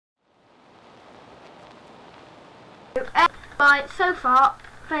My so far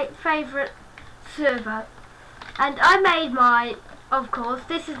favourite server, and I made my, of course,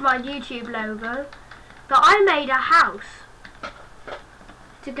 this is my YouTube logo, but I made a house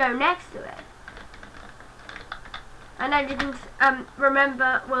to go next to it. And as you can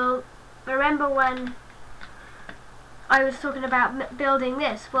remember when I was talking about building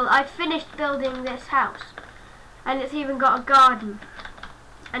this. Well, I finished building this house, and it's even got a garden,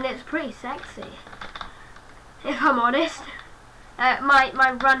 and it's pretty sexy, if I'm honest.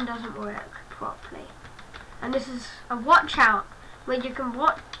 My run doesn't work properly, and this is a watch out where you can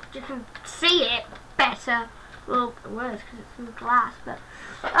see it better. Well, worse because it's in glass, but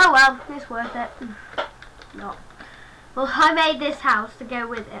oh well, it's worth it. Not. Well, I made this house to go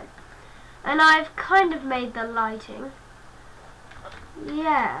with it, and I've kind of made the lighting.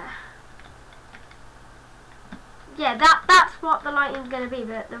 Yeah, that's what the lighting's going to be,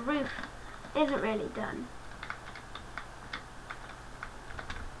 but the roof isn't really done.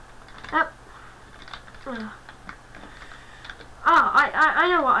 Oh, I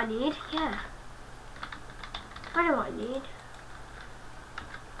know what I need. Yeah, I know what I need.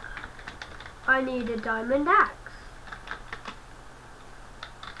 I need a diamond axe.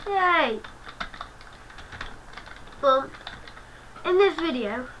 Yay! Well, in this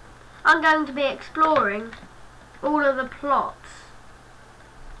video, I'm going to be exploring all of the plots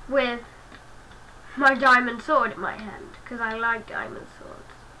with my diamond sword in my hand, because I like diamond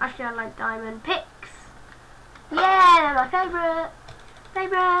swords. Actually, I like diamond picks. Yeah, they're my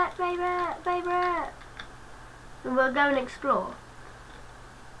favourite. Favourite. And we'll go and explore.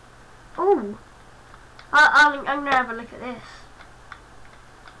 Ooh. I'm going to have a look at this.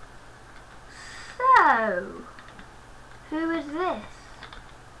 So, who is this?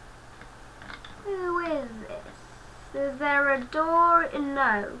 Who is this? Is there a door?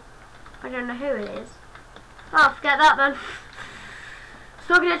 No. I don't know who it is. Oh, forget that then. It's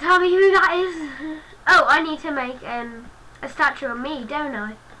not going to tell me who that is. Oh, I need to make a statue of me, don't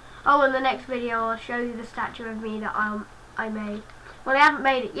I? Oh, in the next video I'll show you the statue of me that I made. Well, I haven't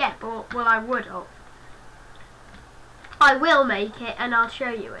made it yet, but well, I would have. I will make it and I'll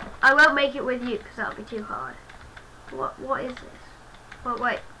show you it. I won't make it with you because that'll be too hard. What is this? Oh,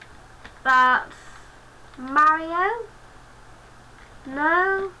 wait. That's Mario?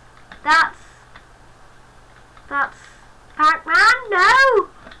 No. That's Pac-Man? No.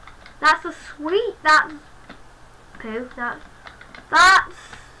 That's a sweet. That's poo. That's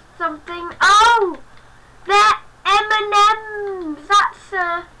something. Oh, they're M&M's. That's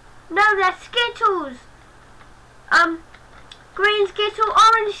no, they're Skittles. Green Skittle,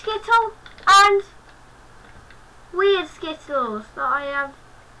 orange Skittle, and weird Skittles that I have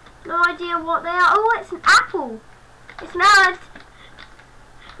no idea what they are. Oh, it's an apple. It's not.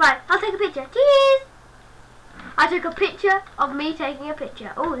 Right, I'll take a picture. Cheers. I took a picture of me taking a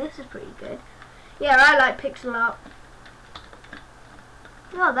picture. Oh, this is pretty good. Yeah, I like pixel art.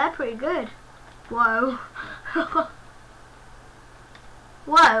 Oh, they're pretty good. Whoa.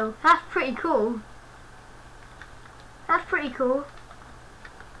 Whoa, that's pretty cool. That's pretty cool.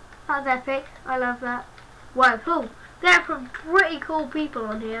 That's epic. I love that. Whoa, cool. There are some pretty cool people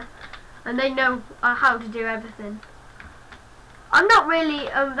on here, and they know how to do everything. I'm not really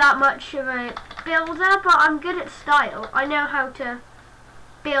that much of a builder, but I'm good at style. I know how to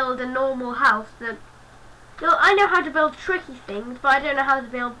build a normal house. I know how to build tricky things, but I don't know how to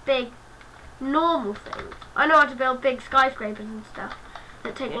build big, normal things. I know how to build big skyscrapers and stuff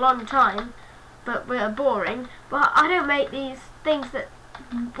that take a long time, but are boring. But I don't make these things that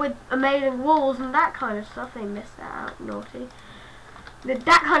with amazing walls and that kind of stuff. They missed that out, naughty.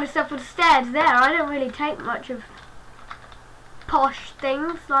 That kind of stuff with stairs there. I don't really take much of posh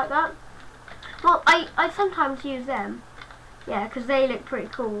things like that. Well, I sometimes use them. Yeah, because they look pretty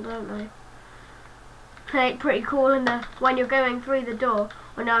cool, don't they? They look pretty cool when you're going through the door,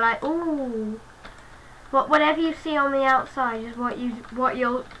 when you're like, ooh. Whatever you see on the outside is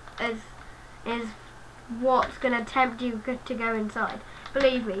is what's gonna tempt you to go inside.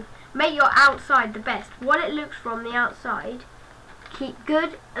 Believe me, make your outside the best. What it looks from the outside, keep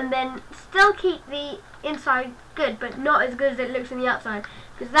good, and then still keep the inside good, but not as good as it looks on the outside,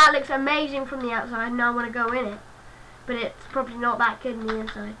 because that looks amazing from the outside and I want to go in it, but it's probably not that good in the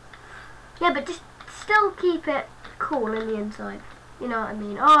inside. Yeah, but just still keep it cool in the inside, you know what I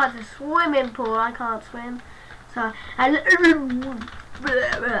mean. Oh, it's a swimming pool. I can't swim, so no,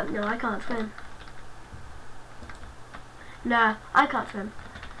 I can't swim. No, I can't swim.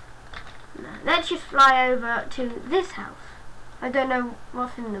 No. Let's just fly over to this house. I don't know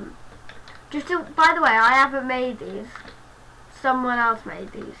what's in them. By the way, I haven't made these. Someone else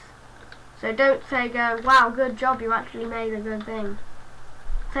made these. So don't go, wow, good job, you actually made a good thing.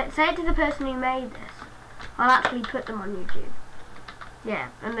 Say it to the person who made this. I'll actually put them on YouTube. Yeah,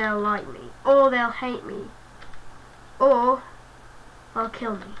 and they'll like me. Or they'll hate me. Or they'll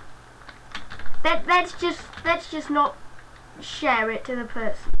kill me. Let's just not share it to the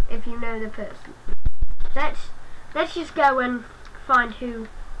person if you know the person. Let's just go and find who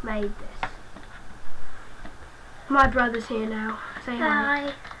made this. My brother's here now. Say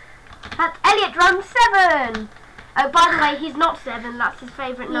hi. That's Elliot Drum 7. Oh, by the way, he's not 7. That's his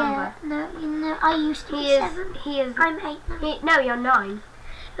favourite number. No, you know, I used to be 7. He is. I'm 8 now. No, you're 9.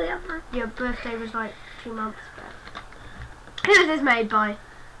 Oh, yeah, I'm 9. Your birthday was like 2 months ago. Who is this made by?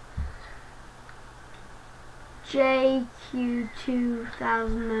 JQ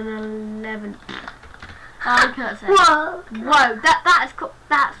 2011. I can't say. Whoa! Whoa!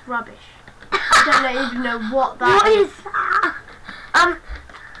 That's rubbish. I don't even know what that What is. is that?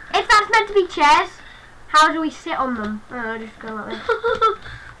 If that's meant to be chairs, how do we sit on them? Oh, I'll just go like this.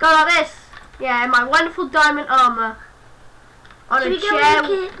 Go like this. Yeah, in my wonderful diamond armour. On Should a we go chair and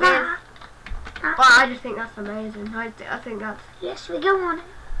look with. at that? Well, I just think that's amazing. I think that's. Yes, we go on it.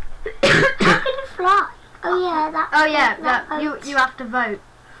 How can you fly? Oh yeah, that. Oh yeah, that you have to vote.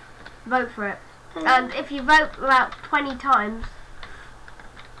 Vote for it. And if you vote about 20 times,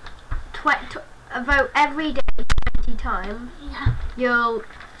 vote every day 20 times, Yeah. you'll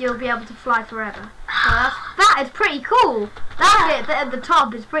be able to fly forever. So that is pretty cool. That's it. At the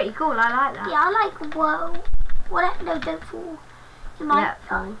top is pretty cool. I like that. Yeah, I like whoa. What? No, don't fall. You might Yeah,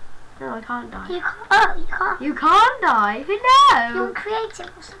 die. no, I can't die. You can't. Oh, you can't. You can't die. You're No. creative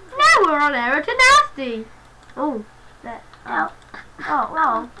or something. No, we're on air to nasty. Oh. There. Oh.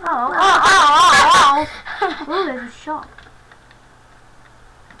 Oh, there's a shop.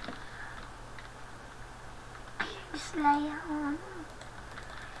 Just lay it on.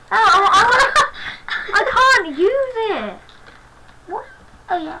 I can't use it. What?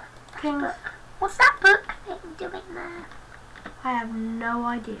 Oh yeah. Kings. What's that book thing doing there? I have no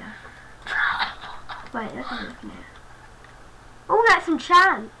idea. Wait, let's have a look in here. Oh, let's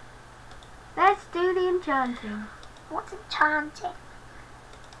enchant. Let's do the enchanting. What's enchanting?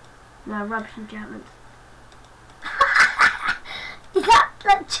 No, rubbish enchantments. Is that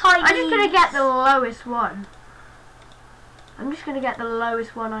like Chinese? I'm just gonna get the lowest one. I'm just gonna get the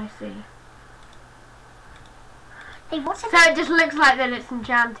lowest one I see. Hey, what's So it just looks like that it's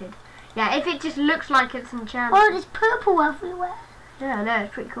enchanted. Yeah, if it just looks like it's enchanted. Oh, there's purple everywhere. Yeah, no,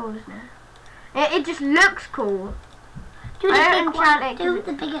 it's pretty cool, isn't it? It just looks cool. Do the I big don't one. enchant it Do 'cause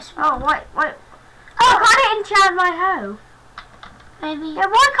the biggest Oh, one. wait. Oh, can't it enchant my hoe? Maybe. Yeah,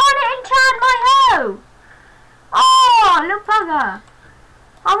 why can't it enchant my hoe? Oh, little bugger.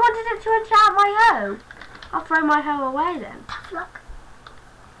 I wanted it to enchant my hoe. I'll throw my hoe away then. Tough luck.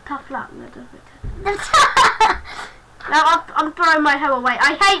 Tough luck, that does it. No, I'm throwing my hoe away.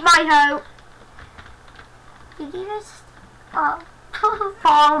 I hate my hoe. Did you just? Oh.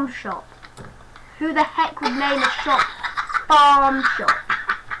 Farm shop. Who the heck would name a shop Farm Shop?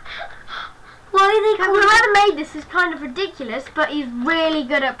 Why are they called? Whoever made this is kind of ridiculous, but he's really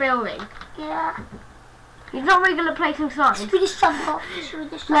good at building. Yeah. He's not really good at placing signs. Should we just jump off? Should we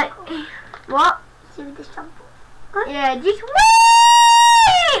just Like, jump off? what? Should we just jump off? Yeah, just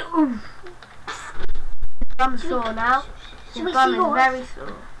whee! Oof. His bum's sore now. His Should we bum see is yours? very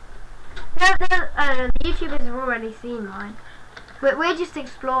sore. The YouTubers have already seen mine. We're just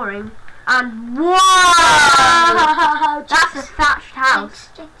exploring. And whoa! That's a thatched house.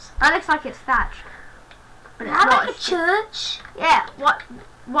 Jinx. That looks like it's thatched. But it's How not. like a church? Yeah, what?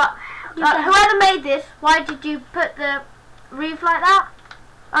 Yeah. Whoever made this, why did you put the roof like that?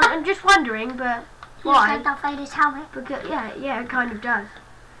 I'm just wondering, but why? Like Darth Vader's helmet. Because yeah, it kind of does.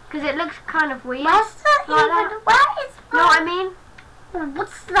 Because it looks kind of weird. Where's that Like even? that. Where is You know that? what I mean?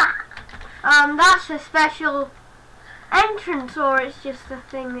 What's that? That's a special entrance, or it's just a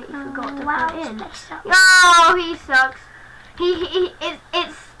thing that you forgot to wow, put in. space up. Oh, he sucks.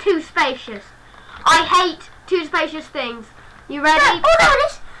 It's too spacious. I hate too spacious things. You ready? Oh, there it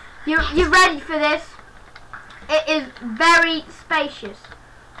is. You ready for this? It is very spacious.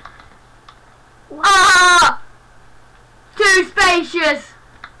 Wow. Ah! Too spacious!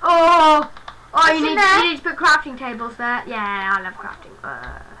 Oh! What's You in there? need to put crafting tables there. Yeah, I love crafting.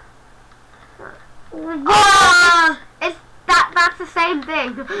 That's the same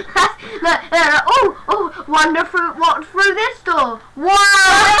thing. Wander through this door.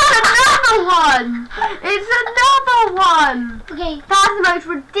 Wow, it's another one. It's another one. Okay. That's the most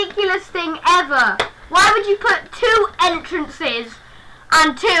ridiculous thing ever. Why would you put 2 entrances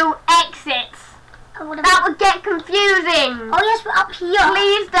and 2 exits? That would get confusing. Oh yes, we're up here.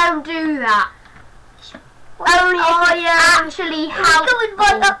 Please don't do that. Only if it's actually We're going right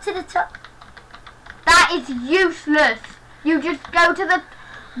helpful. up to the top. That is useless. You just go to the...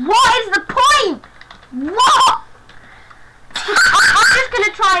 What is the point? What? I'm just going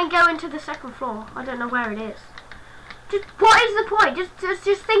to try and go into the second floor. I don't know where it is. Just, what is the point?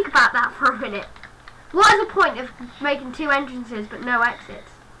 Just think about that for a minute. What is the point of making 2 entrances but no exits?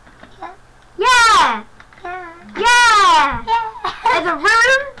 Yeah. Yeah! Yeah. Yeah! Yeah. There's a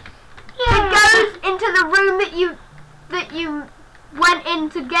room that goes into the room that you went in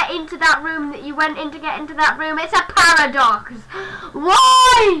to get into that room that you went in to get into that room. It's a paradox.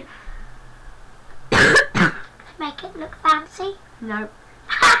 Why? Make it look fancy. No.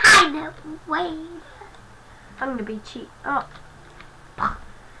 No way. I'm gonna be cheap. Oh.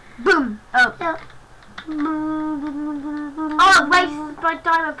 Boom. Oh. No. Oh, I've wasted my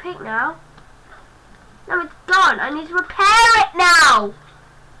diamond pick now. No, it's gone. I need to repair it now.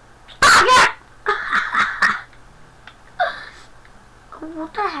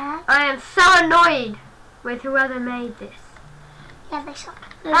 What the heck? I am so annoyed with whoever made this. Yeah, they suck.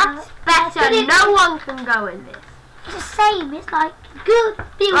 That's better. No one can go in this. It's the same. It's like good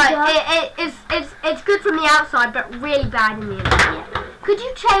build up. Right, it's good from the outside, but really bad in the inside. Yeah. Could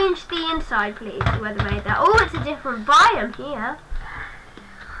you change the inside, please? Whoever made that. Oh, it's a different biome here.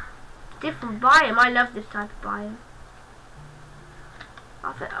 Different biome. I love this type of biome.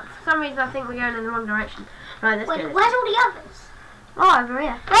 For some reason, I think we're going in the wrong direction. Right, let's Wait, do this. where's all the others? Oh, over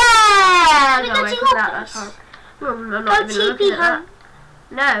here. Yeah! Should we Go go away to from your that. place? That's horrible. Well, I'm Go not even looking TP at that. home.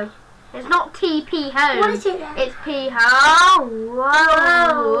 No, it's not TP home. What is it then? It's P home.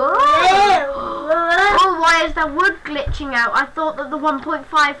 Whoa. Oh, why is the wood glitching out? I thought that the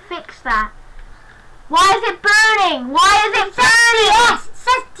 1.5 fixed that. Why is it burning? Why is it burning? Yes, it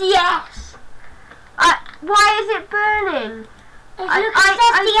says DS. Why is it burning? It says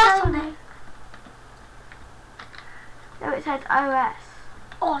DS on it. No, it says OS.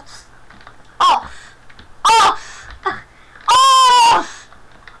 Odds. OS. OS. OS.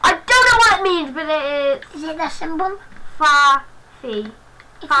 I don't know what it means, but it is Is it the symbol? Faffy.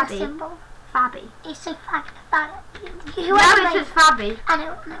 It's Fabby. the symbol. Fabby. It's a fag. No, Whoever it made says Fabby. I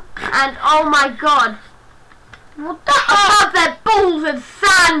don't know. And oh my god, What the heck? above their balls of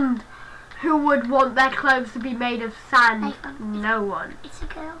sand. Who would want their clothes to be made of sand? Nathan. No one. It's a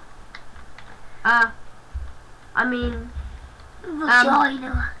girl. I mean,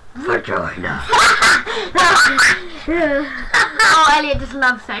 Vagina. vagina. Oh, Elliot just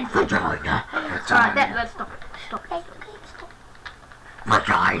loves saying vagina. Alright, let's stop. Stop. Okay, stop.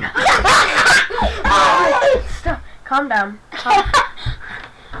 Vagina. Stop. Calm down.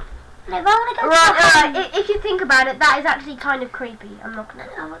 No, I want to go Right. If you think about it, that is actually kind of creepy. I'm not gonna.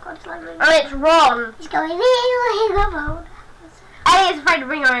 Oh my god, it's like Oh, it's wrong. he's going, here go road. Elliot's afraid of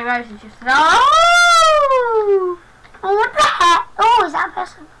Ring Ring Roses. Just oh. Oh, what the heck? Oh, is that a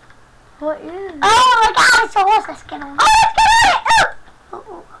person? What is? Oh my god, it's a horse. Let's get on. Oh, let's get it!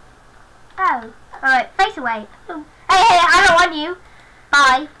 Oh. Oh. Alright, face away. Hey, I don't want you.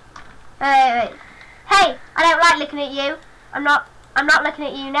 Bye. Wait. Hey, I don't like looking at you. I'm not looking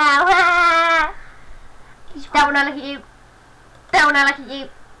at you now. Don't wanna look at you. Don't wanna look at you.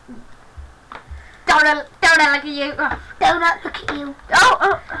 Don't wanna look at you. Don't look at you.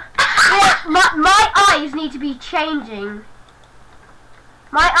 Oh. My eyes need to be changing.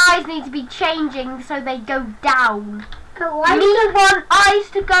 My eyes need to be changing so they go down. But why Me want eyes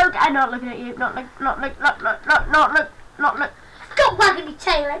to go down. Not looking at you. Not look. Stop wagging your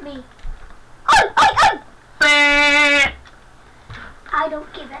tail at me. Oh. I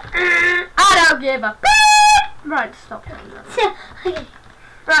don't give it. I don't give a. Right, stop. Okay.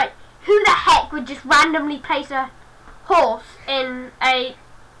 Right, who the heck would just randomly place a horse in a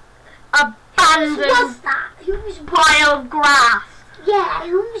Whose abandoned was that? Whose pile of grass? Yeah,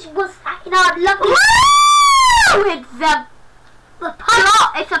 whose was that? In our lovely Woo! It's a Rapunzel.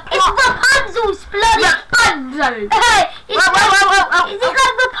 plot. It's a It's plot. Rapunzel's bloody. Rapunzel. It's Whoa. Is it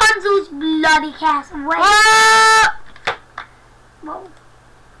like Rapunzel's bloody castle? Wait. Whoa. Whoa.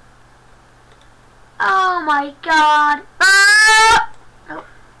 Oh my god. Ah! Oh.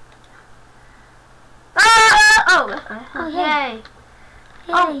 Ah! Oh, that's nice. Oh, yeah. Yay.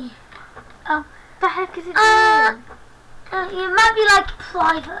 Hey. Oh. The heck is it Uh, doing? It might be like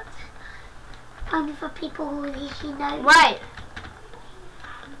private. Only for people who he knows. Wait.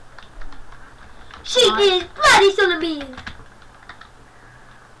 She is bloody son of me.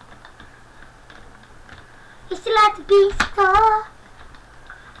 You still have to be star.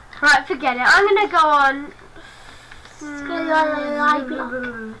 Right, forget it. I'm gonna go on. Let's go on the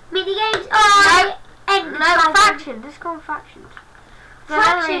library. Mini games. Oh, end. No, fractions. It's called fractions.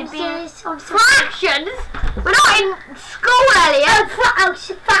 Fractions is on fractions? We're not in school, Elliot. Oh,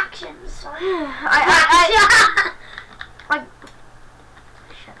 fractions. Sorry.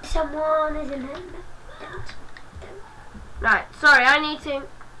 Someone is in here. Right, sorry, I need to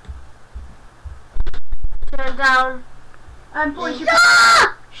turn down. Boys,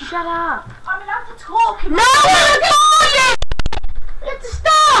 Shut up. I'm allowed to talk. No, we're recording! You have to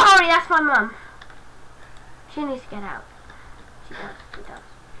stop. Sorry, that's my mum. She needs to get out. She does, she does,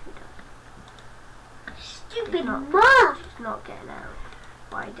 she does. Stupid Not- mum. She's not getting out.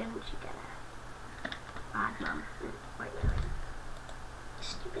 Why didn't she get out? Bad mum. Wait.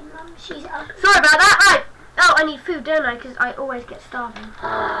 Stupid mum. She's ugly. Sorry about that. Right. Oh, I need food, don't I? Because I always get starving.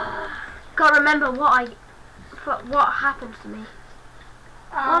 Can't remember what happens to me.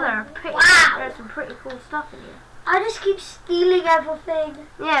 Oh, there's some pretty cool stuff in here. I just keep stealing everything.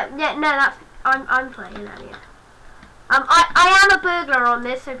 Yeah, no, I'm playing that here. I am a burglar on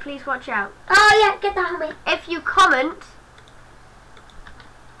this, so please watch out. Oh yeah, get that helmet. If you comment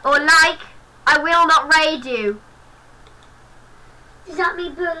or like, I will not raid you. Does that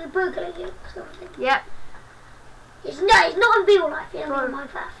mean burgling you? Sort of thing? Yep. It's not in real life. It's in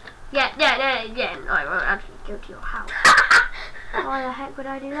Minecraft. Yeah. No, I won't actually go to your house. Why the heck would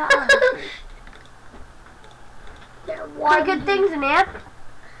I do that? There are Quite good things in here.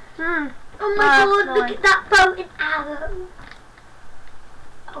 Oh my god, look at that bow and arrow.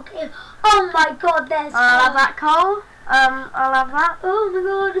 Okay. Oh my god, there's I'll have that coal. I'll have that. Oh my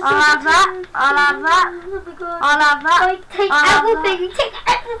god, it's I'll have that. I'll have that. Oh my god. I'll have that. I take everything. Take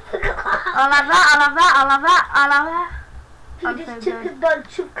everything. I'll have that. I'll have that. I'll have that. I'll have that. You I'm just so took good. a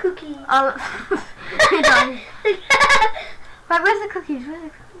bunch of cookies. You're done. Wait, where's the cookies?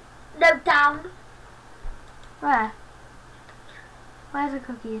 No, down. Where? Where's the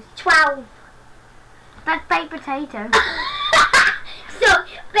cookies? 12. That's baked potato. So,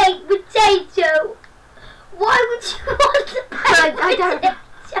 baked potato. Why would you want to bake I don't. potato?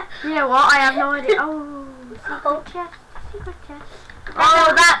 You know what? I have no idea. Oh, secret chest. Secret chest.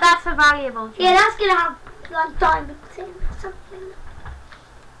 Oh, that's a valuable chest. Yeah, that's gonna have like diamonds in or something.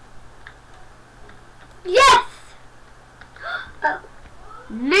 Yes! Oh.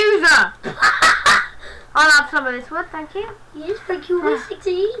 Loser! I'll have some of this wood, thank you. Yes, thank you for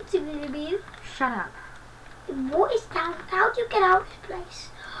listening to me. Shut up. What is down? How do you get out of this place?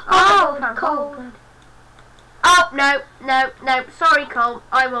 Oh, my God, cold. good. Oh, no. Sorry, Cole.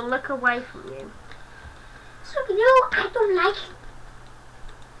 I will look away from you. So, I don't like it.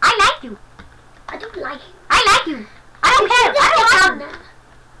 I like you. I don't like it. I like you. I don't care. I don't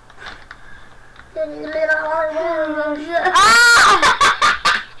care. Ah!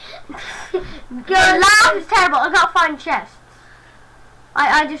 Your laugh is terrible. I gotta find chests.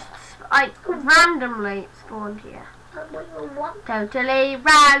 I randomly spawned here. What? Totally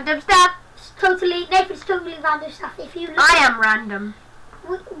random stuff. Nathan's totally random stuff. If you look I am random.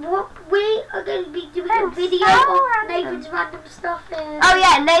 we are going to be doing a That's video so of random. Nathan's random stuff. Oh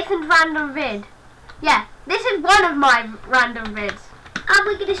yeah, Nathan's random vid. Yeah, this is one of my random vids. And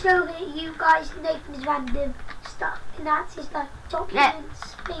we're going to show you guys Nathan's random stuff. And that's his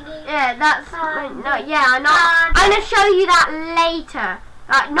documents thingy. Yeah, that's And I'm gonna show you that later.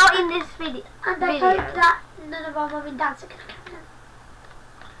 Not in this video. And I hope that none of our mum and dads are going to come in.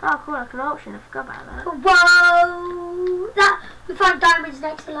 Oh, cool! Like an auction. I forgot about that. Whoa! We found diamonds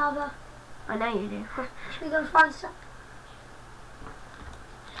next to lava. I know you do. Should we go find some?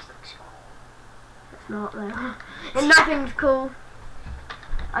 It's not though. And nothing's cool.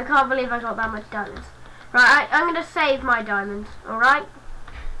 I can't believe I got that much diamonds. Right, I'm gonna save my diamonds. All right.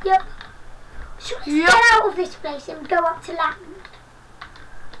 Yep. Should we get out of this place and go up to land?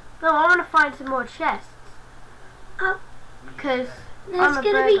 No, I want to find some more chests. Oh. Because There's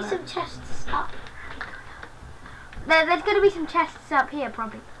going to be some chests up. There's going to be some chests up here,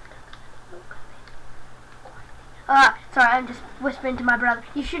 probably. Sorry, I'm just whispering to my brother.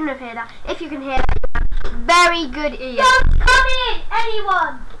 You shouldn't have heard that. If you can hear that, you have very good ears. Don't come in,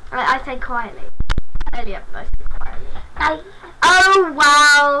 anyone! I say quietly. Elliot, I say quietly. Oh,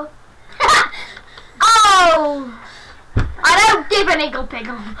 wow. Oh! I don't give an eagle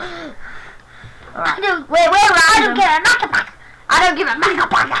pickle. Right. I don't give a macapac. I don't give a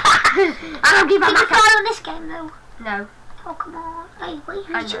macapac. I don't give a macapac. Did you fly on this game though? No. Oh come on. I know.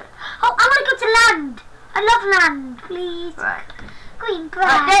 Oh, I want to go to land. I love land, please. Right. Green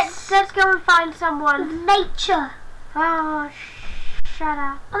grass. Let's go and find someone. Nature. Oh, shut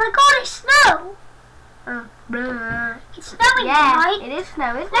up. Oh my god, it's snow. Blah. It's snowing tonight. It is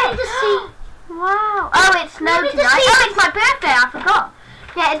snow, isn't Let it? me just see. Wow. Oh, it's snow Let me tonight. just see. Oh, it's my birthday. I forgot.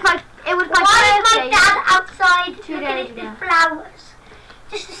 Yeah, it's my. It was my Why birthday. is my dad outside 2 looking days at ago. the flowers?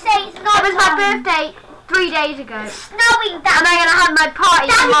 Just to say it's not. It was my birthday 3 days ago. It's snowing And down. I'm going to have my party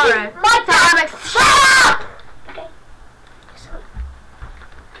Daddy, tomorrow. my So dad. I'm shut up! Okay. Sorry.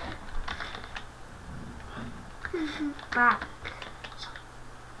 Back.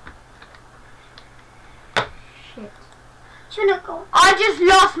 Shit. Should I go? I just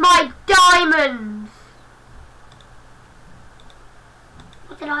lost my diamonds.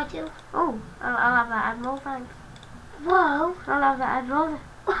 What did I do? Oh, I'll have that Admiral, thanks. Whoa. I'll have that Admiral.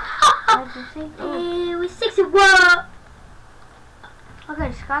 I just see. Oh. We're 6 of what? I'll go to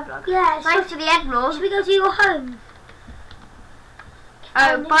Skyblock. Yeah, Thanks so to the Admiral. should we go to your home?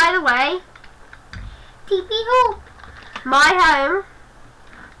 Oh, by the way, TP home. my home,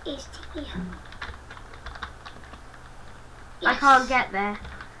 Is TP home. I can't get there.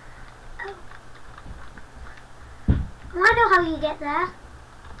 I know how you get there.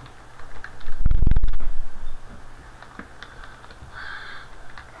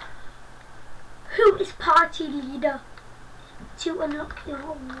 Who is party leader? To unlock your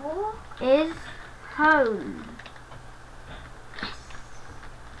war? Is home.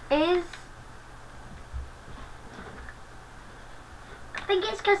 Is I think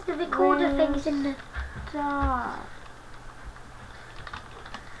it's because the recorder thing's in the... dark.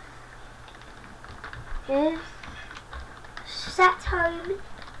 Is set home.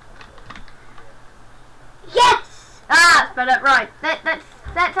 Yes! that's better. Right,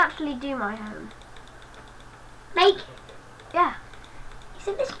 let's actually do my home. Make it. Yeah.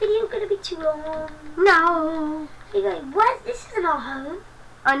 Isn't this video going to be too long? No. You're going, what? This isn't our home.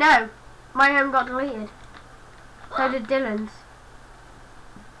 I know. My home got deleted. So did Dylan's.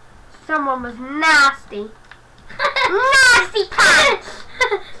 Someone was nasty. Nasty pants!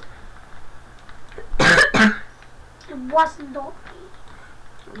 It wasn't not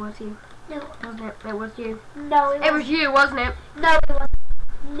me. It was you, No. wasn't it? It was you. No, It was you, wasn't it? No, it wasn't.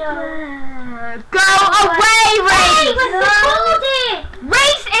 No. Go away, Hey, Race! we're recording!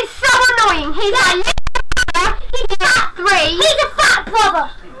 Race is so annoying. He's like, he's fat 3, He's a fat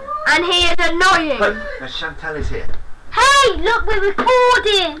brother! and he is annoying. But Chantal is here. Hey, look, we're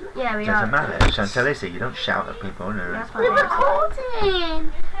recording! Yeah, we Doesn't are. matter. Chantal is here. You don't shout at people. No. That's We're fine.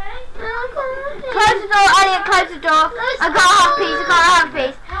 recording! Close the door, Elliot, close the door. I got half a piece, I got half a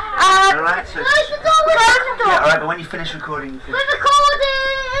piece. Alright, so... Close the door, close the Yeah, door. alright, but when you finish recording... We're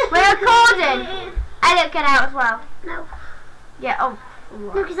recording! We're recording. Elliot, get out as well. No. Yeah, oh.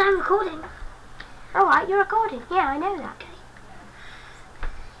 No, because I'm recording. Alright, you're recording. Yeah, I know that.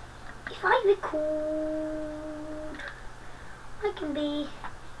 If I record, I can be.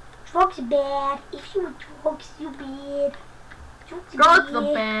 Drugs are bad. If you were drugs, you're bad. Drugs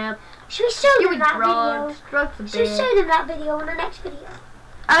are bad. Should we show You them eat that drugs. Drugs are video? Should we bad. show them that video in the next video?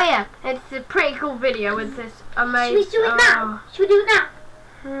 Oh yeah, it's a pretty cool video with this Should amazing... we do it now? Should we do it now?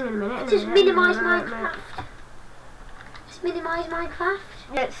 In a minute. Just minimise Minecraft. Just minimise Minecraft.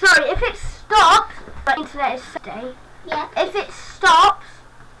 Yeah, sorry, if it stops, the internet is steady. Yeah. If it stops,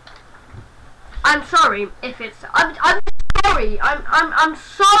 I'm sorry. If it's, I'm sorry. I'm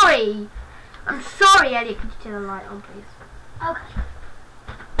sorry. I'm sorry, Elliot. Could you turn the light on, please? Okay.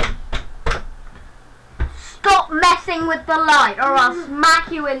 Stop messing with the light, or I'll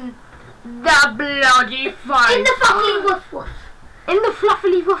smack you in the bloody face. In the fucking woof woof. In the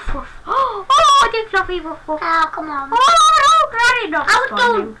fluffy woof woof. Oh, I did fluffy woof woof. Ah, come on. Oh, Granny not I would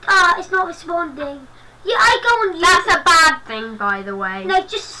responding. go. It's not responding. Yeah, I go on YouTube. That's a bad thing, by the way. No,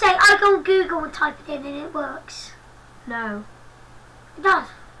 just to say, I go on Google and type it in and it works. No. It does.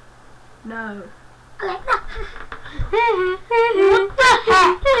 No. Okay, no. What the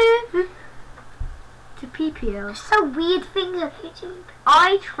heck? To PPL. So weird thing of YouTube.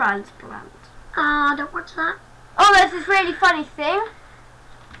 Eye transplant. I don't watch that. Oh, there's this really funny thing.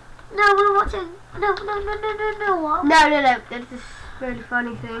 No, we're watching. No. What? No. There's this really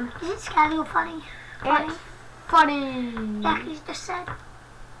funny thing. Is it scary or funny? Funny. It's funny. Yeah, you just said.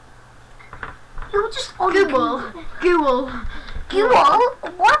 You were just on Google. Google.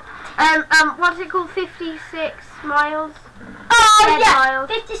 What? What's it called? 56 miles. Oh Dead yeah, miles.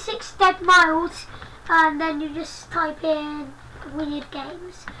 56 dead miles, and then you just type in weird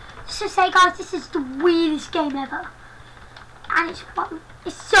games. Just to say, guys, this is the weirdest game ever, and it's fun.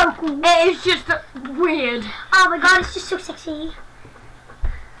 It's so cool. It is just weird. Oh my god, it's just so sexy.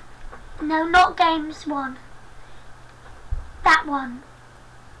 No, not games one. That one.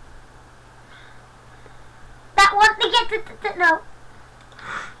 That one. They get the no.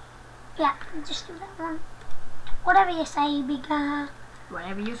 Yeah, just do that one. Whatever you say, big guy.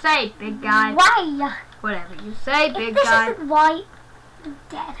 Whatever you say, big guy. Why? Whatever you say, If big this guy. isn't white, I'm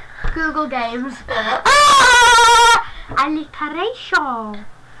dead. Google Games. Ah! Alliteration.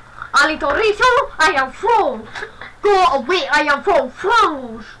 Alliteration. I am French. Go away. I am from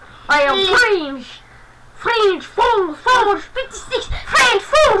France. I am French. French, France, France, 56. French,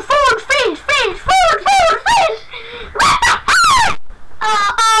 France, France, French, French, France, France, French.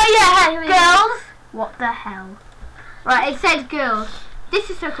 Oh yeah, girls. What the hell? Right, it says girls. This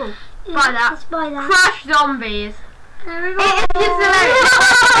is so cool. Buy that. Let's buy that. Crash Zombies. There we go. It is hilarious.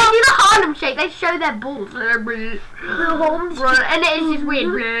 They do the Harlem Shake. They show their balls. And it is just weird.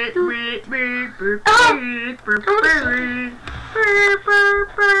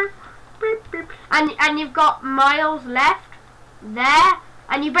 And you've got miles left there,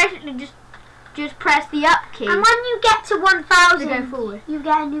 and you basically just press the up key. And when you get to 1,000, to go forward. you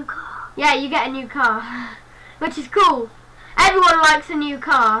get a new car. Yeah, you get a new car, which is cool. Everyone likes a new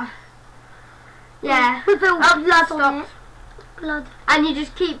car. Yeah. With the blood on it. Stops. Blood. And you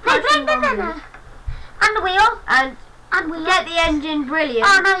just keep pressing No. buttons. And the wheel. And Wheel. get the engine brilliant.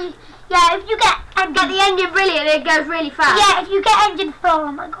 Oh no. Yeah, if you get engine. Get the engine brilliant, it goes really fast. Yeah, if you get engine full,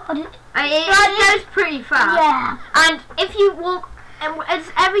 oh my god. It goes pretty fast. Yeah. And if you walk, and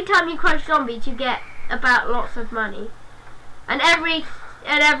every time you crush zombies, you get about lots of money. And every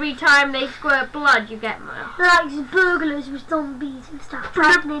time they squirt blood, you get money. Like burglars with zombies and stuff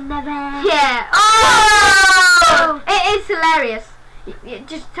trapping in their bed. Yeah. Oh! It is hilarious.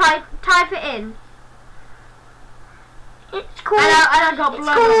 Just type it in. It's called. And I got It's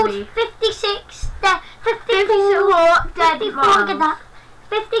blood on called me. 56. 54 dead 54. miles. Get that.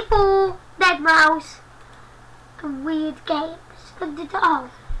 54 dead miles. And weird games.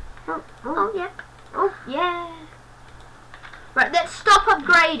 Oh, yep. Oh, yeah. Right, let's stop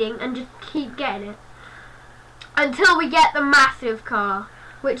upgrading and just keep getting it. Until we get the massive car,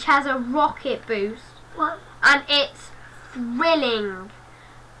 which has a rocket boost. What? And it's thrilling.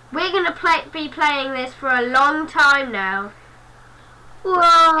 We're going to be playing this for a long time now.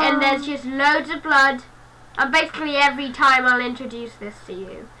 Whoa. And there's just loads of blood. And basically every time I'll introduce this to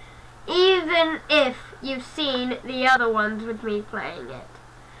you. Even if you've seen the other ones with me playing it.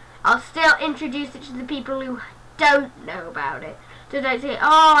 I'll still introduce it to the people who don't know about it. So don't say,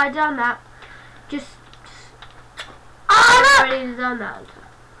 oh, I done that. Just Oh, I've already done that.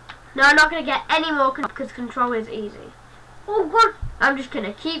 No, I'm not going to get any more because control is easy. oh God. I'm just going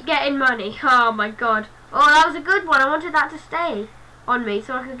to keep getting money. Oh my god. Oh, that was a good one. I wanted that to stay on me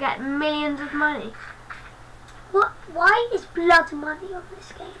so I could get millions of money. What? Why is blood money on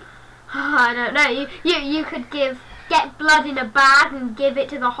this game? I don't know. You could get blood in a bag and give it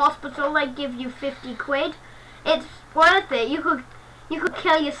to the hospital. They give you 50 quid. It's worth it. You could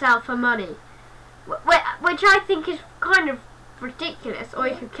kill yourself for money, which I think is kind of ridiculous. Or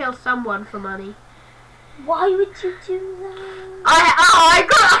you could kill someone for money. Why would you do that? I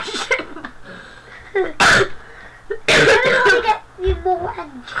got. I want to get you more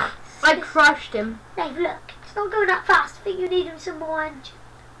engines. I crushed him. Dave, look, it's not going that fast. I think you need some more engines.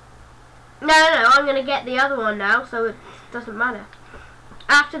 No, I'm gonna get the other one now, so it doesn't matter.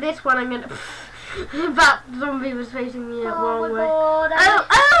 After this one, I'm gonna. That zombie was facing me the wrong way. God,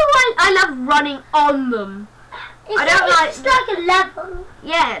 I love running on them. It's like a level.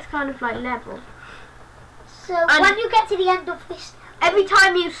 Yeah, it's kind of like level. So And- when you get to the end of this, Every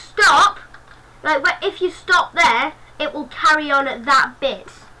time you stop, like if you stop there, it will carry on at that bit.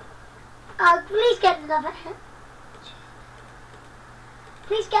 please get another engine.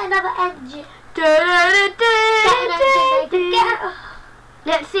 Please get another engine. Get an engine, Nathan. Get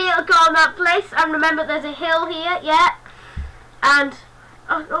Let's see, it'll go on that place. And remember, there's a hill here, yeah. And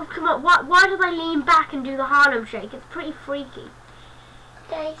oh come on, why do they lean back and do the Harlem Shake? It's pretty freaky.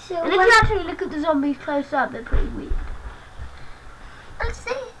 Okay, so And if you actually look at the zombies close up, they're pretty weird. let's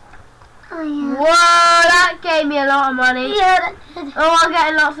see. Oh yeah. Whoa, that gave me a lot of money. Yeah, that did. Oh, I'm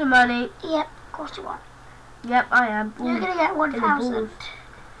getting lots of money. Yep, of course you are. Yep, I am. You're gonna get 1,000.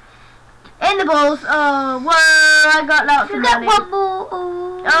 In the balls. Oh, whoa, I got lots You of get money. one more. Oh.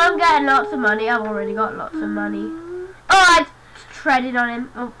 I'm getting lots of money. I've already got lots of money. Oh, I treaded on him.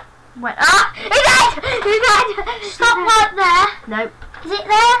 Oh, wait. Ah! He's dead! He's dead! Stop right there. Nope. Is it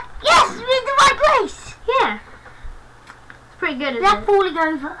there? Yes, we're in the right place. Yeah. It's pretty good, isn't They're it? falling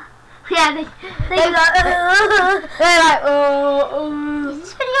over. Yeah, they're like, oh. Is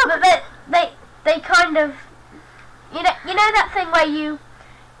this video? But they kind of, you know that thing where you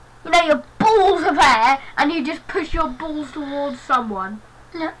know your balls of air and you just push your balls towards someone.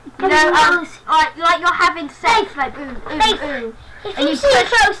 Look, You know, like you're having sex, like ooh, ooh. if and you you see it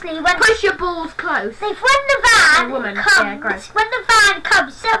closely, when Push your balls close. when the van A woman, yeah, comes, gross. when the van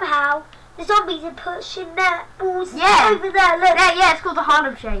comes, somehow the zombies are pushing their balls Yeah. over there. Look, Yeah, it's called the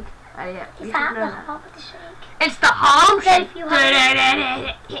Harlem Shake. Elliot, you Is should that know the that. heart of the shake? It's the harm So shake. if you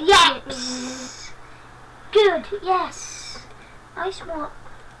have- Yes. Good. Yes. Nice one.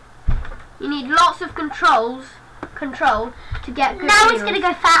 You need lots of control to get good Now wheels. it's gonna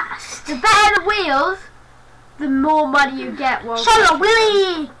go fast. The better the wheels, the more money you get. While Show your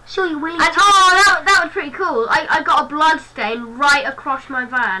willy. Show your willy. And oh, that was pretty cool. I got a blood stain right across my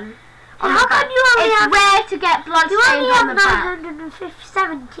van. On How the back. come you only It's have? rare to get blood You stains only on have the back.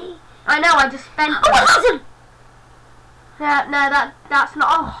 970. I know. I just spent. Oh, 1,000. Yeah, no, that's not.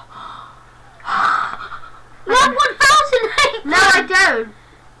 Oh. You have 1,000. No, I don't.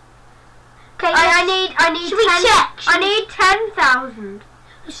 Okay. I need Should we 10. check? I need 10,000.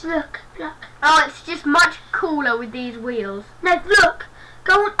 Let's look. Oh, it's just much cooler with these wheels. No, look.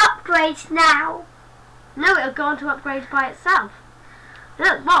 Go on upgrades now. No, it'll go on to upgrades by itself.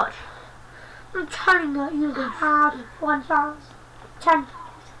 Look, watch. I'm telling you, you have 1,000. 10,000.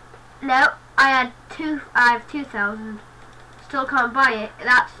 No, I have 2,000. Still can't buy it.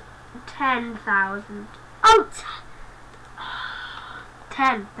 That's 10,000. Oh,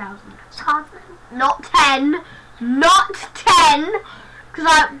 10,000. something. Not 10. Not 10.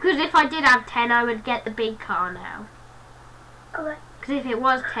 Because if I did have 10, I would get the big car now. Okay. Because if it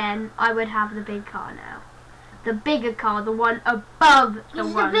was 10, I would have the big car now. The bigger car, the one above the Is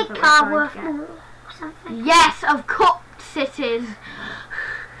the one big that we're car trying worth to get. more or something? Yes, of course it is.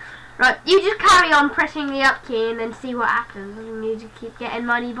 Right, you just carry on pressing the up key and then see what happens. And you just keep getting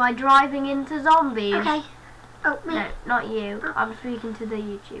money by driving into zombies. Okay. Oh, me. No, not you. I'm speaking to the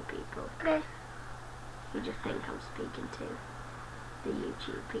YouTube people. Okay. You just think I'm speaking to the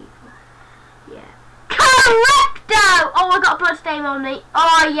YouTube people. Yeah. Correcto! Oh, I got a blood stain on me.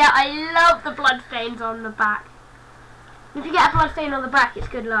 Oh, yeah, I love the blood stains on the back. If you get a blood stain on the back, it's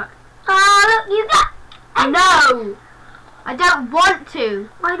good luck. Oh, look, you got. No! I don't want to.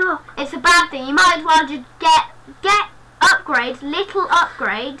 Why not? It's a bad thing. You might as well just get upgrades, little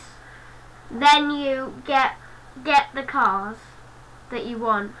upgrades. Then you get the cars that you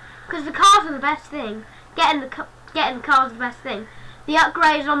want. Because the cars are the best thing. Getting the cars is the best thing. The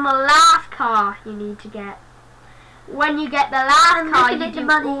upgrades on the last car you need to get. When you get the last car, you do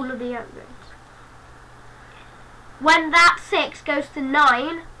all of the upgrades. When that 6 goes to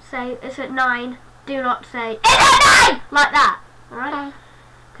 9, say it's at 9, do not say, it's at 9! Like that, alright?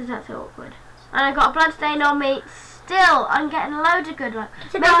 Because that's awkward. And I got a blood stain on me. Still, I'm getting loads of good luck.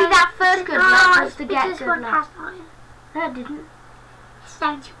 Maybe that first good luck was to get good luck. No, it didn't. It's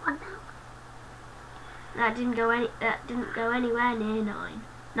 71 now. That didn't go anywhere near 9.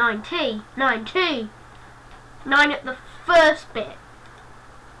 9T. 9T. 9 at the first bit.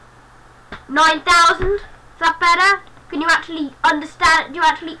 9,000. Is that better? Can you actually understand? Do you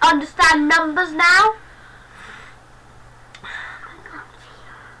actually understand numbers now?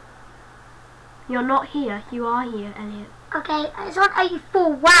 You're not here. You are here, Elliot. Okay, it's on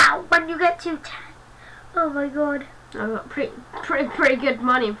 84. Wow, when you get to 10. Oh my god. I got pretty good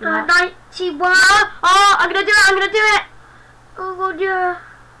money for that. 91. Oh, I'm gonna do it. I'm gonna do it. Oh god, yeah.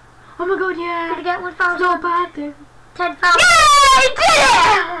 Oh my god, I'm yeah. gonna get 1,000. It's not bad, dude. 10,000. Yay! I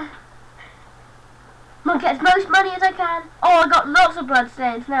did it! I'm gonna get as most money as I can. Oh, I got lots of blood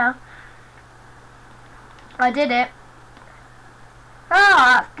stains now. I did it. Oh,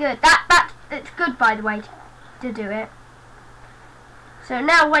 that's good. It's good, by the way, to do it. So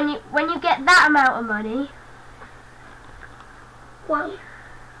now, when you get that amount of money, Whoa.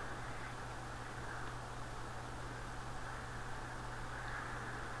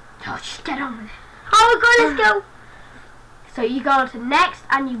 oh, just get on with it. Oh my god, let's go. So you go on to next,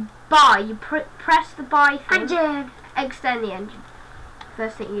 and you buy. You press the buy thing. Engine. Extend the engine.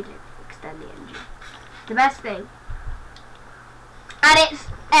 First thing you do, extend the engine. The best thing. And it's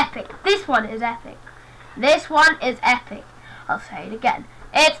epic. This one is epic. This one is epic. I'll say it again.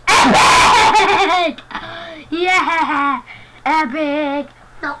 It's epic! Yeah! Epic!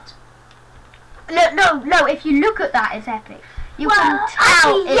 Not. No, if you look at that, it's epic. You can tell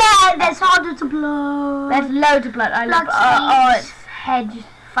actually, it's yeah, there's hundreds of blood. There's loads of blood. I love it. Oh, its head just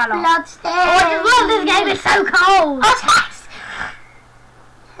fell off. Blood stains. Oh, I just love this game. It's so cold. Oh, yes.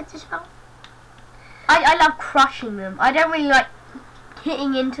 Head just fell. I love crushing them. I don't really like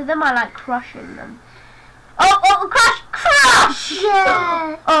hitting into them. I like crushing them. Oh, crush!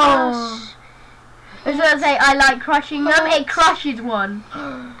 Yeah. Oh. I was going to say, I like crushing them. It crushes one.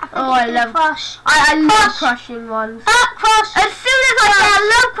 I love crush. I love crushing ones. Crush. As soon as I say I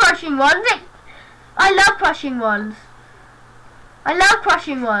love crushing ones, I love crushing ones. I love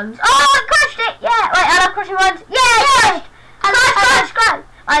crushing ones. Oh, I crushed it! Yeah! Wait, I love crushing ones. Yeah! Crush!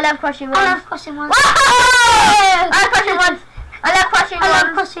 I love crushing ones. I love crushing ones. I love crushing ones. I love crushing I love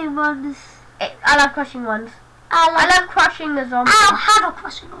ones. crushing ones. I love crushing ones. I I love crushing the zombies. I'll have a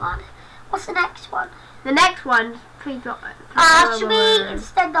crushing one. What's the next one? The next one, please not. Should we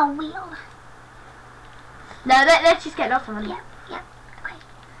instead on wheel? No, let's just get lots of money. Yeah. Okay.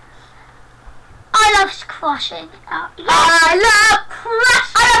 I love crushing. Yeah. I love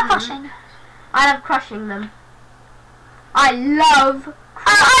crushing. I love crushing. I love crushing them. I love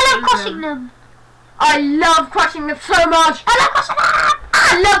crushing them. I love crushing them so much. I love crushing them.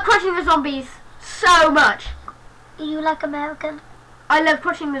 I love crushing the zombies so much. Are you like American? I love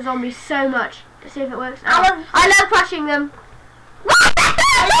crushing the zombies so much. Let's see if it works. I love crushing them.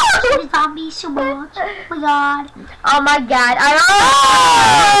 I love crushing the zombies so much. Oh my god. Oh my god.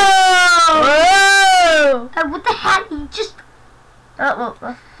 Oh, what the hell? You just... Oh, well,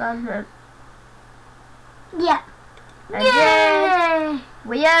 that's fun. Yeah. Yay!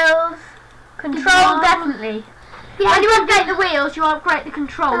 Wheels. Control, definitely. Yeah, When you update the wheels, you upgrade the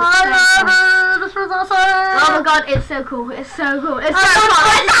controls. This was awesome. Oh my god, it's so cool. It's so cool. It's so Oh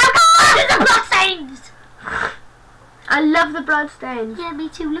fun. the blood stains. I love the blood stains. Yeah, me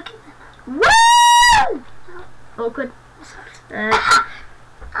too. Look at them. Woo! Awkward.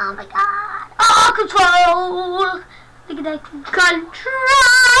 Oh my god. Oh, control. Look at that Control!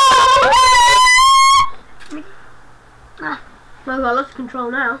 Ah. Oh, I've got lots of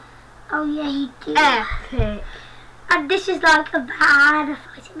control now. Oh yeah, you do. Epic. And this is like a bad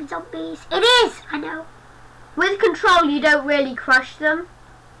fighting zombies. It is, I know. With control, you don't really crush them.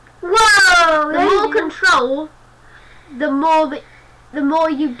 Whoa! The more control, the more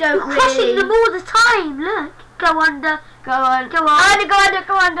you don't You're crushing really. them all the time. Look, go under, Go on. go on, Go under.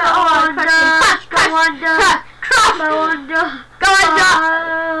 go under, Oh, crush, go under, crush. go under, Go under. Go under.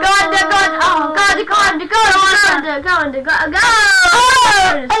 Oh, go under.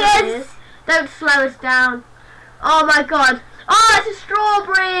 Oh, yes. Don't slow us down. Oh my god. Oh, it's a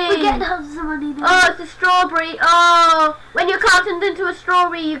strawberry. We get lots of money now. Oh, it's a strawberry. Oh, when you're cartoned into a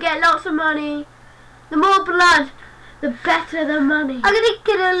strawberry, you get lots of money. The more blood, the better the money. I'm gonna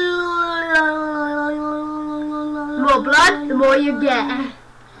get a More blood, the more you get.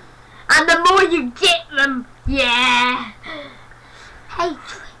 And the more you get them, yeah. Hey,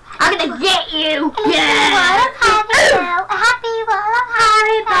 I'm gonna get you, Happy yeah. world of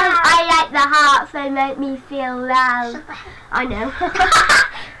Harry I like the hearts, they make me feel loud. I know.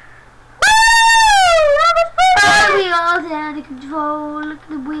 Oh, wheels out of control. Look at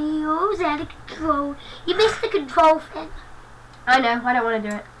the wheels out of control. You missed the control thing. I know, I don't want to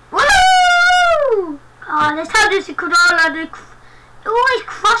do it. Woo! Oh, that's how there's a control out of always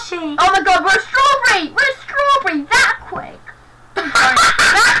crushing. Oh my god, we're a strawberry! We're a strawberry that quick!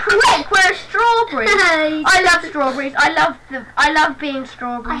 That quick, we're a strawberry! I love strawberries. I love being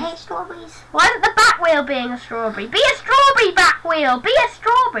strawberries. I hate strawberries. Why isn't the back wheel being a strawberry? Be a strawberry back wheel! Be a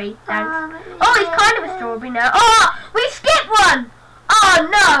strawberry! Thanks. Oh, he's kind of a strawberry now. Oh, we skipped one! Oh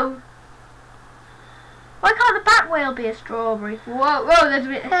no! Why can't the back wheel be a strawberry? Whoa, there's a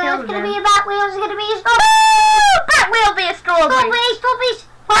bit of hill It's gonna there. be a back wheel. It's gonna be a strawberry. Oh, back wheel be a strawberry! Strawberries.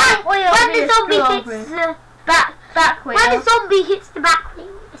 Back wheel When be the a zombie strawberry. hits the Back wheel. when the zombie hits the back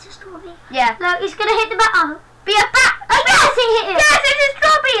wheel, it's a strawberry. Yeah. No, it's gonna hit the back. Oh, Be a back. oh yes, it hit it. Yes, it's a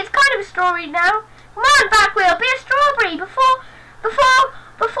strawberry. It's kind of a strawberry now. Come on, back wheel. Be a strawberry before it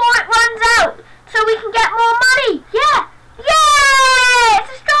runs out, so we can get more money. Yeah. Yeah. It's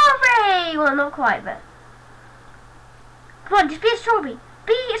a strawberry. Well, not quite, but come on, just be a strawberry.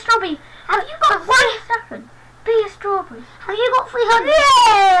 Be a strawberry. Have you got 1 second? Be a strawberry. Have you got 300?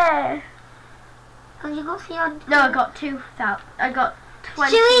 Yeah. Have you got 300? No, I got 2,000. I got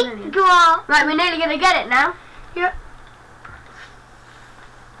 20 Should we million. go on? Right, we're nearly gonna get it now. Yeah.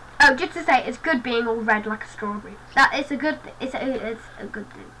 Oh, just to say, it's good being all red like a strawberry. That is a good. It's a good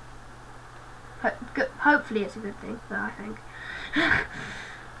thing. Hopefully, it's a good thing. But I think.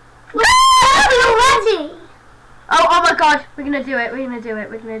 Already? Oh my God! We're gonna do it. We're gonna do it.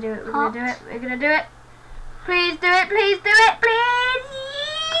 We're gonna do it. We're gonna do it. We're gonna do it. Please do it. Please do it. Please.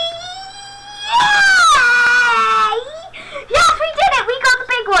 Yay! Yes, we did it. We got the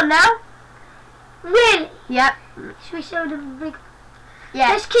big one now. Really? Yep. Should we show them the big? Yeah.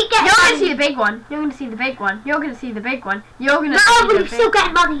 Let's keep getting You're gonna money. see the big one. You're gonna see the big one. You're gonna see the big one. You're gonna No, see the we're big still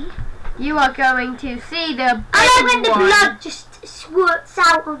getting money. You are going to see the big I like when the one. blood just squirts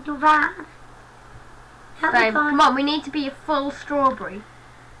out on your van. That'd be Babe, fun. come on, we need to be a full strawberry.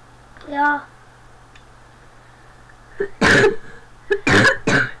 Yeah.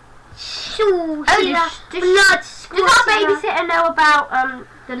 Shoo, Oh, see that does blood our squirting out. babysitter know about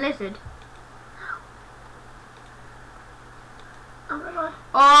the lizard? Oh my god.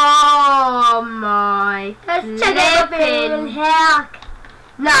 Oh my. Let's check out the flipping heck.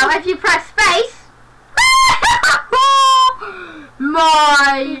 Now, if you press space.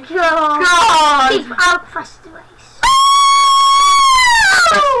 My God. Keep out, press the race.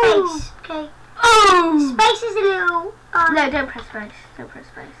 Space, okay. Oh. Space is a little. No, don't press space. Don't press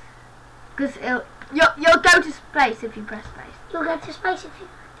space. Because you'll go to space if you press space. You'll go to space if you.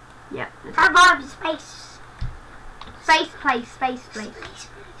 Yeah. That rhymes, space. Space place. Space place. Space.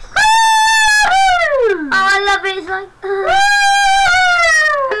 Woo! Oh, I love it. It's like. Woo!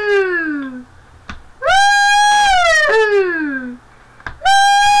 Woo! Woo!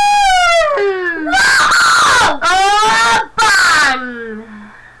 Oh, bang!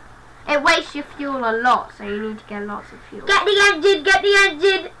 It wastes your fuel a lot, so you need to get lots of fuel. Get the engine. Get the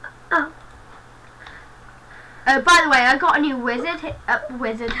engine. Oh. By the way, I got a new wizard.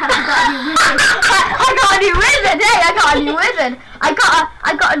 Wizard. I got a new wizard. I got a new wizard. Hey, I got a new wizard. I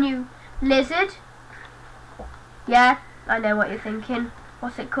got a new lizard. Yeah, I know what you're thinking.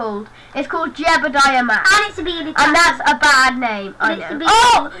 What's it called? It's called Jebediah Max. And it's a beginning. And that's a bad name. I It's a know. big-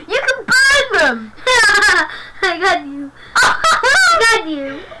 Oh, you can burn them. I got you. I got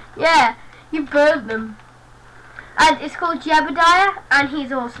you. Yeah, you burnt them. And it's called Jebediah, and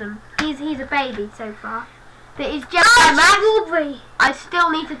he's awesome. He's a baby so far. But he's Jebediah Max. Strawberry. I still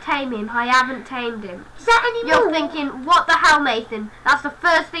need to tame him. I haven't tamed him. Is that any You're more? thinking, what the hell, Nathan? That's the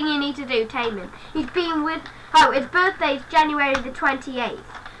first thing you need to do, tame him. He's been with... Oh, his birthday is January the 28th.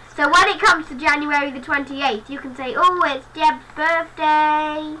 So when it comes to January the 28th, you can say, oh, it's Jeb's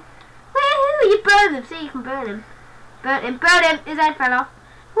birthday. Woohoo! You burn him. See, you can burn him. Burn him. Burn him. His head fell off.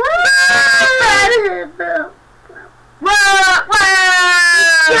 Woo! Whoa!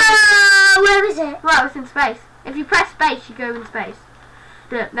 Whoa! Yeah, where is it? Well, it's in space. If you press space, you go in space.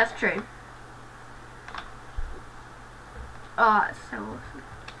 Yeah, that's true. Oh, that's so awesome.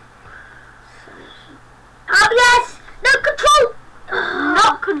 So awesome. Oh yes! No control!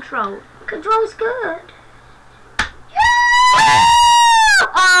 Not control. Control's good.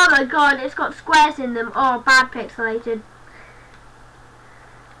 Oh my god, it's got squares in them. Oh, bad pixelated.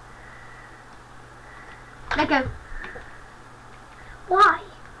 Let go. Why?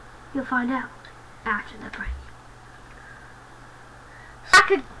 You'll find out after the break.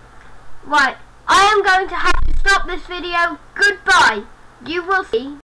 Right, I am going to have to stop this video. Goodbye. You will see